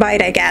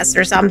soundbite, I guess,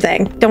 or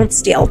something. Don't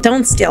steal,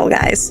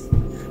 guys.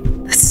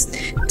 That's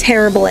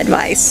terrible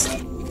advice.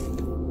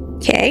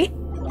 Okay.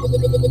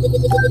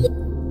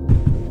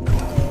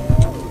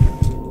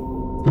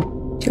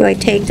 Do I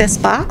take this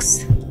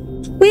box?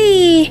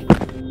 Whee!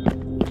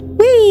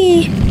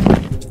 Whee!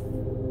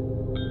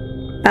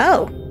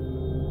 Oh.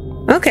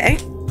 Okay.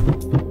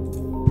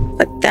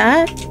 Put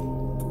that.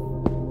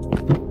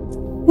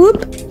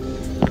 Whoop.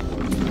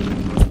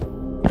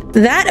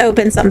 That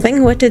opened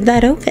something. What did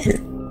that open?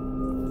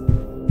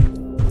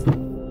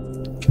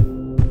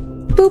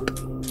 Boop.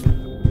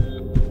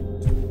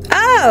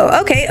 Oh,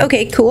 okay,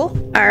 okay, cool.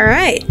 All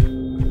right.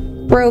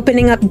 We're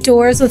opening up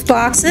doors with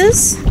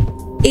boxes.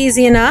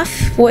 Easy enough.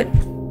 What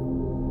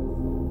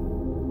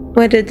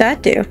did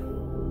that do?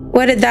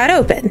 What did that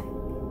open?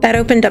 That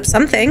opened up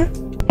something.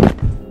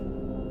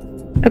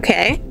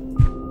 Okay.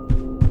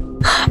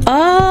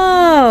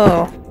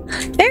 Oh,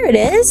 there it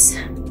is.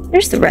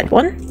 There's the red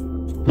one.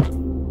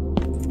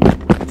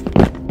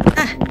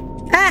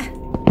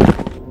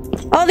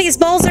 All these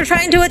balls are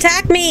trying to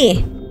attack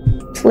me.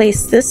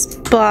 Place this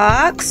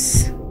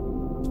box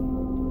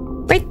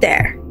right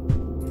there.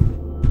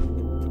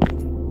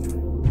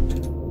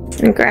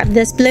 And grab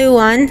this blue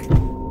one.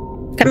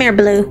 Come here,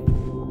 blue.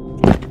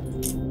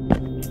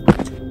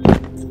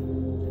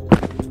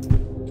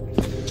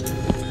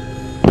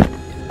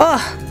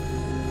 Oh,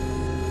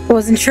 I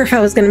wasn't sure if I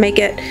was gonna make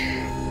it.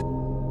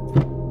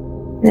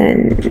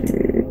 Then,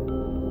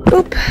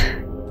 oop.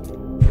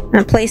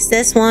 I'll place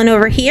this one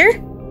over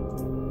here.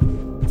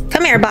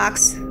 Come here,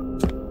 box.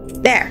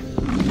 There.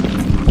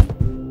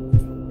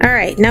 All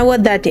right, now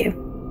what'd that do?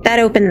 That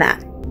opened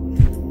that.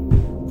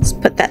 Let's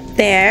put that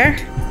there.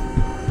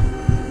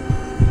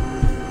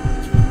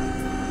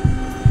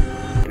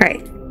 All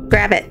right,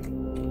 grab it.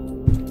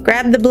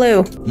 Grab the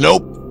blue.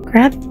 Nope.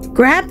 Grab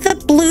the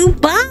blue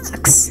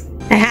box.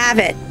 I have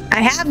it.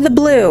 I have the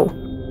blue.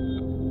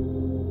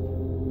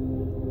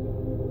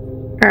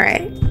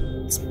 Alright.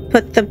 Let's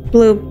put the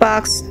blue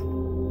box.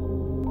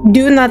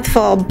 Do not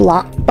fall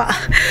blocks.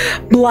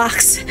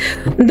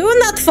 Do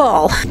not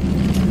fall.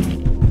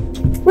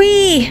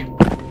 Whee!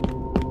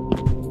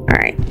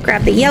 Alright,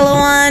 grab the yellow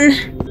one.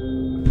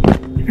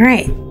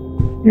 Alright.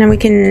 Now we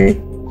can...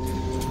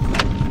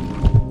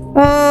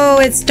 Oh,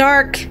 it's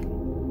dark.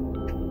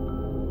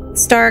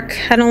 It's dark.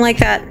 I don't like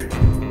that.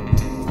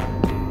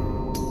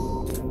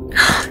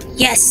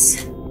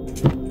 Yes!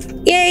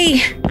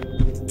 Yay!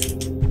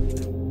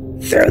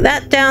 Throw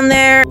that down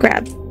there.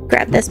 Grab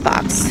this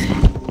box.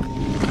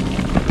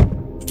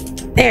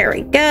 There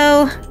we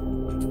go.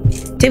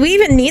 Did we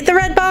even need the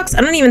red box?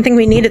 I don't even think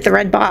we needed the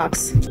red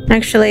box.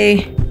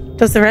 Actually,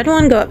 does the red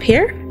one go up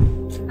here?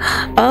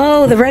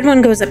 Oh, the red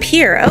one goes up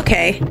here.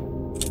 Okay.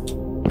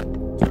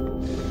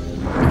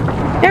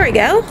 There we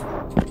go.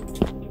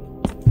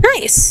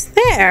 Nice.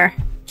 There.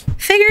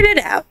 Figured it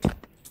out.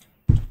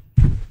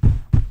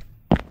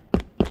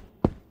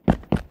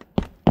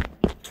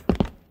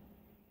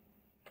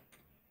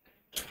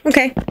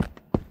 Okay.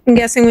 I'm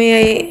guessing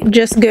we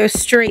just go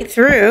straight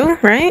through,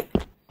 right?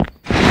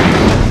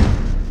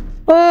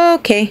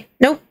 Okay.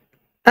 Nope.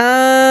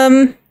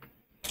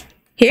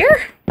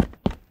 Here?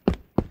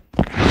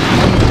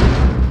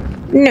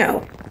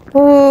 No.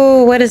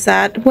 Oh, what is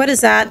that? What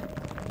is that?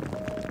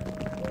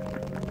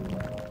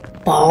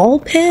 Ball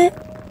pit?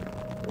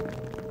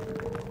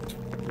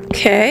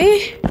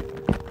 Okay.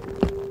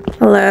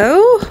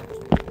 Hello?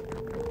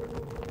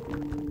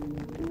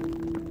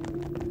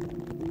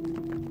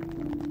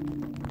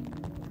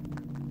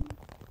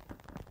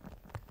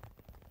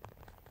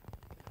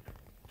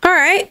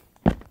 Alright.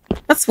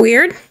 That's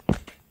weird.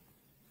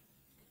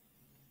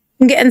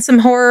 I'm getting some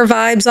horror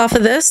vibes off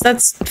of this.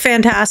 That's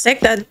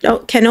fantastic.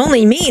 That can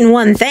only mean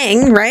one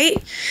thing,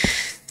 right?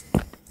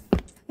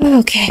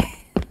 Okay.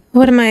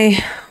 What am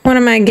I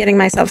getting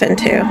myself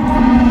into?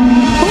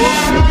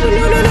 Oh, no, no,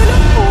 no, no.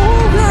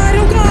 Oh, God,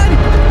 oh, God.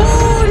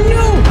 Oh,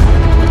 no.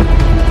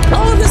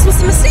 Oh, this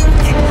was a mistake.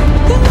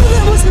 Oh,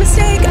 that was a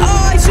mistake.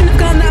 Oh, I shouldn't have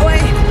gone that way.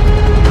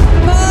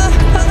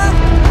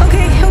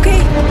 Okay,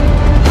 okay.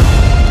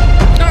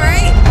 All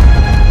right.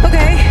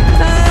 Okay.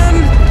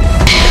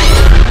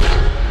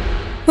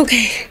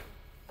 Okay.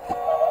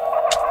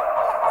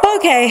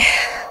 Okay.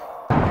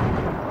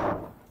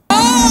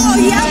 Oh,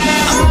 yeah.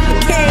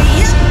 Okay,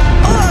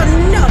 yeah. Oh,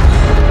 no.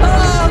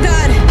 Oh,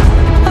 God.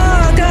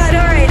 Oh, God.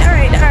 All right, all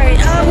right, all right.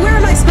 Where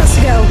am I supposed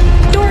to go?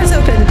 Door's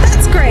open.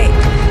 That's great.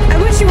 I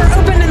wish you were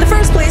open in the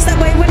first place. That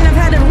way I wouldn't have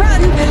had to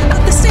run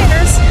up the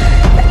stairs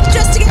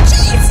just to get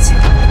chased.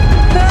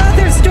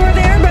 There's a door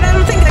there, but I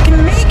don't think I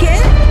can make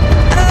it.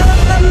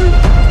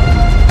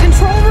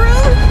 Control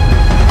room?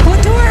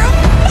 What door?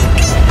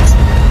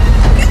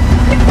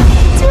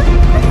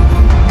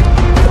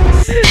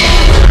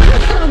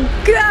 Oh,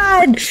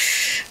 God.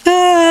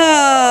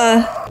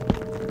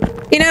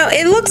 You know,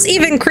 it looks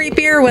even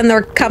creepier when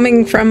they're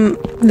coming from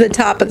the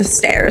top of the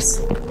stairs.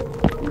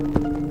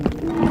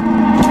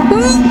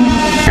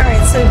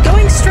 Alright, so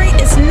going straight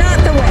is not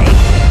the way.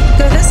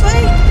 Go this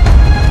way?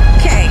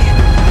 Okay.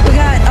 We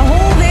got a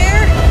hole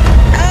there.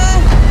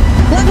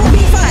 Level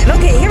B5.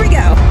 Okay, here we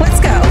go. Let's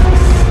go.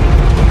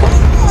 Oh,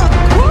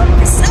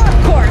 of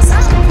course.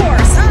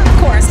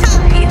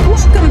 Hi,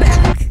 welcome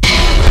back.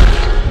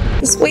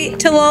 Just wait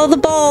till all the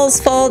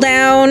balls fall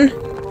down.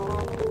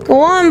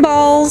 Go on,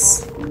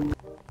 balls.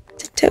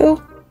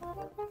 Tiptoe.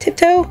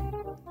 Tiptoe.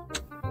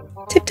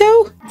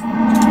 Tiptoe.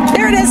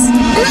 There it is.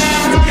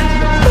 Run!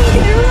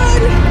 Okay,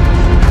 run.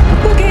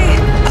 Okay.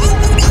 Oh,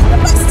 God,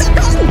 I'm stuck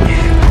on.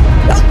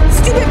 Oh,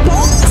 stupid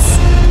balls.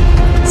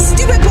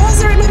 Stupid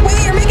balls are in my way.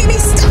 You're making me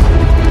stop.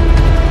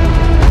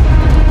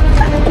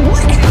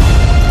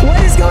 What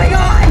is going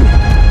on?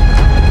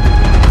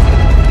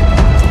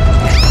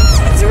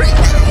 It's right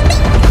behind me.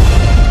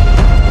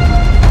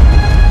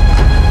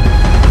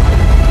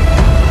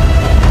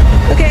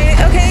 Okay.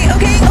 Oh, God.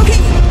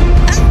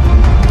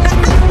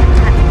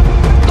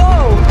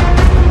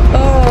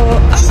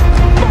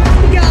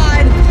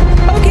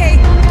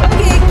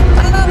 Okay.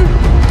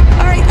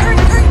 All right,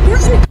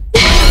 run.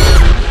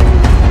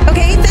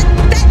 Okay, that,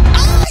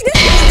 oh, I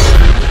didn't do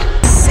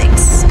that.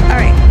 6. All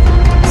right,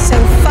 so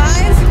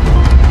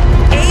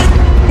 5,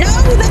 8, no,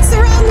 that's the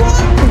wrong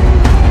one.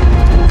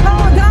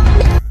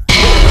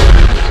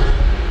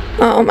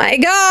 Oh, my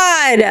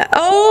God.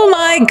 Oh,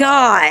 my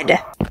God.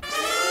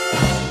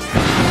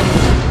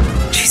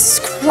 Jesus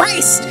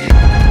Christ.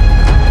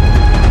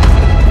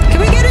 Can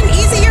we get an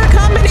easier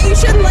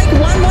combination like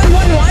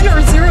 1111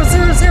 or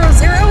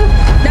 0000?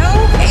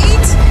 No? 8?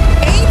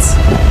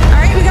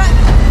 Alright, we got...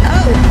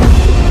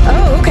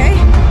 Oh, okay.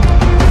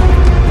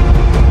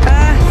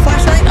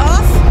 Flashlight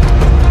off.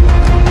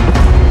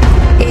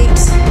 8.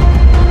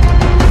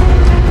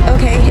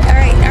 Okay,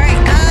 alright.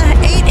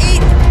 8,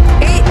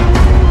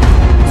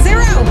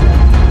 0.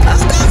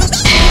 Oh, God.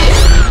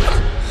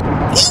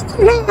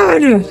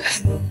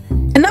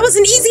 And that was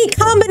an easy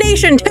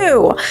combination,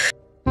 too.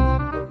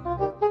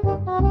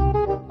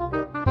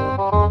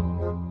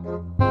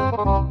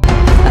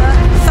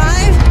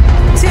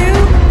 5, 2,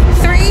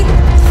 3,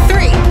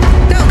 3.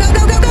 Go.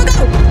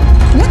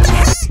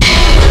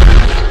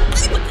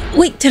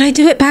 Did I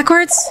do it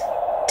backwards?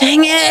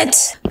 Dang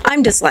it.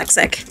 I'm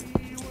dyslexic.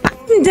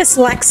 I'm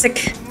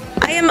dyslexic.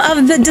 I am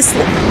of the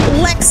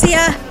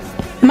dyslexia.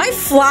 Am I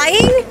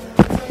flying?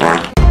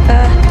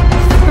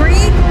 3,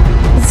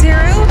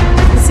 0,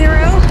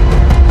 0,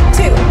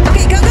 2.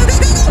 Okay, go, go, go,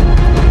 go, go.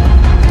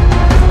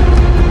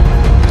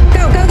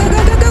 Go, go, go, go,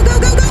 go, go, go,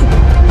 go, go.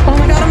 Oh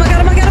my god, oh my god,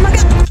 oh my god, oh my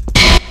god.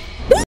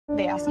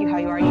 They ask you how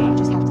you are, you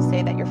just have to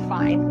say that you're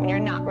fine when you're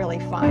not really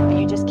fine, but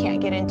you just can't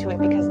get into it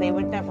because they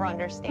would never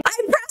understand. I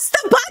pressed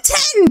the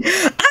button!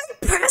 I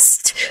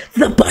pressed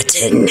the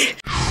button.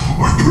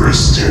 I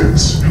pressed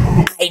it.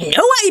 I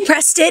know I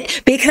pressed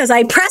it because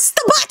I pressed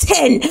the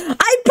button.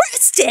 I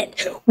pressed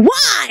it.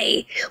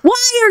 Why?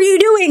 Why are you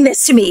doing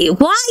this to me?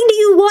 Why do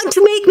you want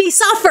to make me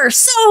suffer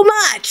so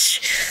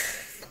much?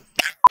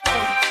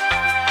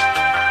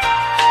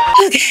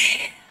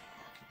 Okay.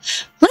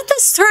 Let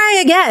us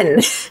try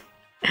again.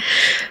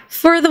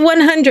 For the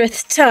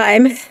 100th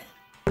time.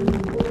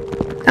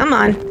 Come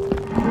on.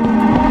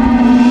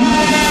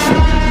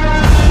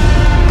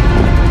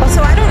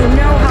 Also, I don't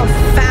know how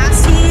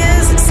fast he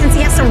is since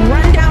he has to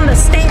run down the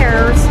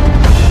stairs.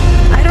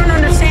 I don't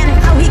understand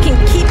how he can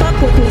keep up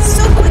with me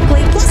so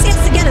quickly. Plus, he has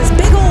to get his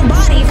big old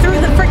body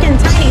through the freaking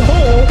tiny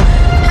hole.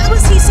 How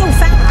is he so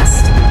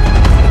fast?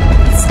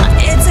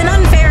 It's an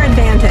unfair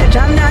advantage.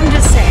 I'm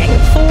just saying.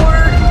 4,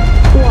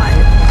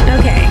 1.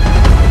 Okay.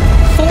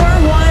 4,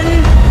 1.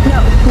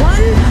 No.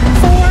 1,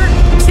 4,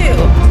 2.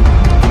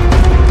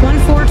 1,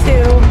 4,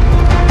 2.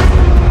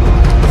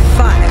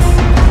 5.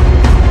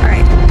 All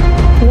right.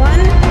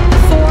 1,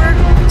 4,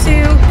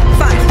 2,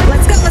 5.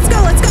 Let's go. Let's go.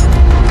 Let's go.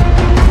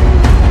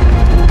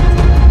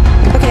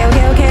 Okay.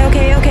 Okay. Okay.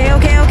 Okay. Okay.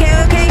 Okay. Okay.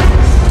 Okay.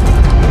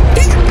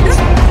 Yeah.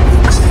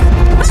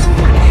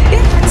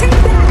 Yeah. Take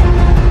that.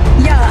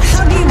 Yeah.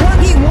 Huggy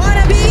wuggy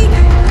wannabe.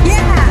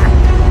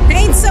 Yeah.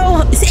 Ain't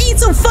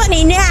so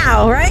funny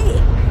now, right?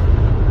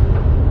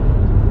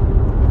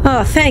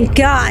 Oh, thank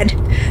God.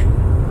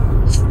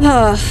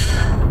 Oh.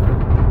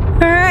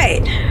 All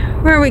right.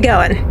 Where are we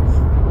going?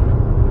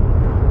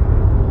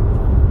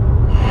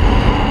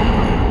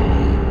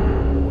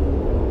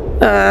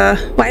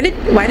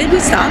 Why did we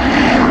stop?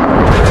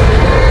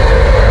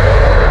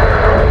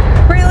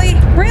 Really?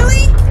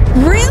 Really?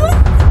 Really?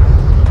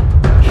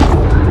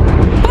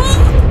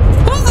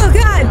 Oh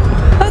God.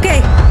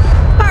 Okay.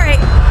 All right.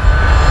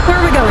 Where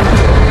are we going?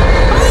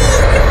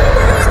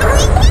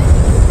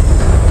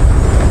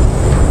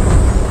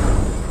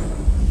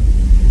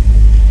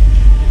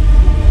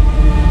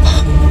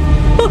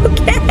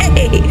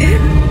 Okay.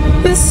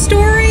 The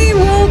story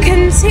will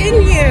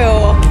continue.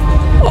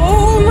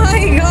 Oh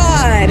my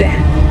God.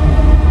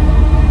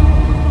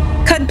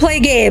 Could play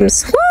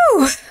games.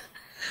 Woo!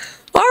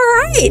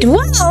 Alright,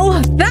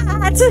 well, that,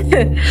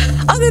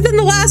 other than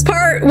the last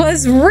part,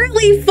 was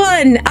really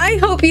fun. I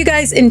hope you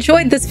guys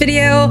enjoyed this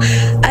video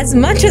as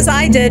much as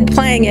I did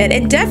playing it.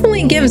 It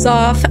definitely gives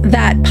off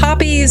that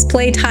Poppy's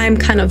Playtime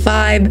kind of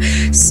vibe.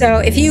 So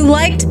if you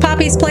liked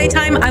Poppy's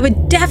Playtime, I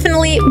would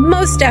definitely,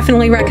 most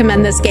definitely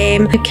recommend this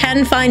game. You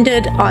can find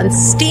it on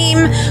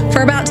Steam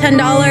for about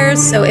 $10.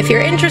 So if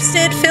you're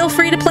interested, feel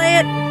free to play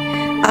it,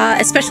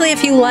 especially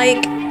if you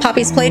like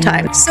Poppy's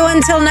Playtime. So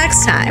until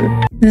next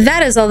time,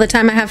 that is all the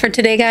time I have for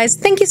today, guys.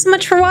 Thank you so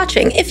much for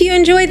watching. If you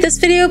enjoyed this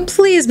video,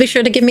 please be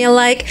sure to give me a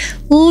like,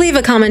 leave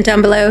a comment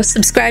down below,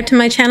 subscribe to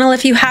my channel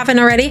if you haven't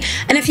already,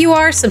 and if you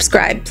are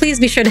subscribed, please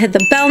be sure to hit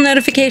the bell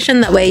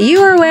notification. That way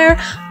you are aware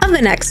of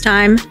the next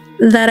time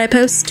that I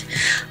post.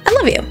 I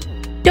love you.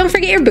 Don't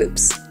forget your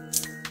boobs.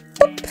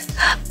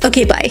 Boop.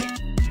 Okay, bye.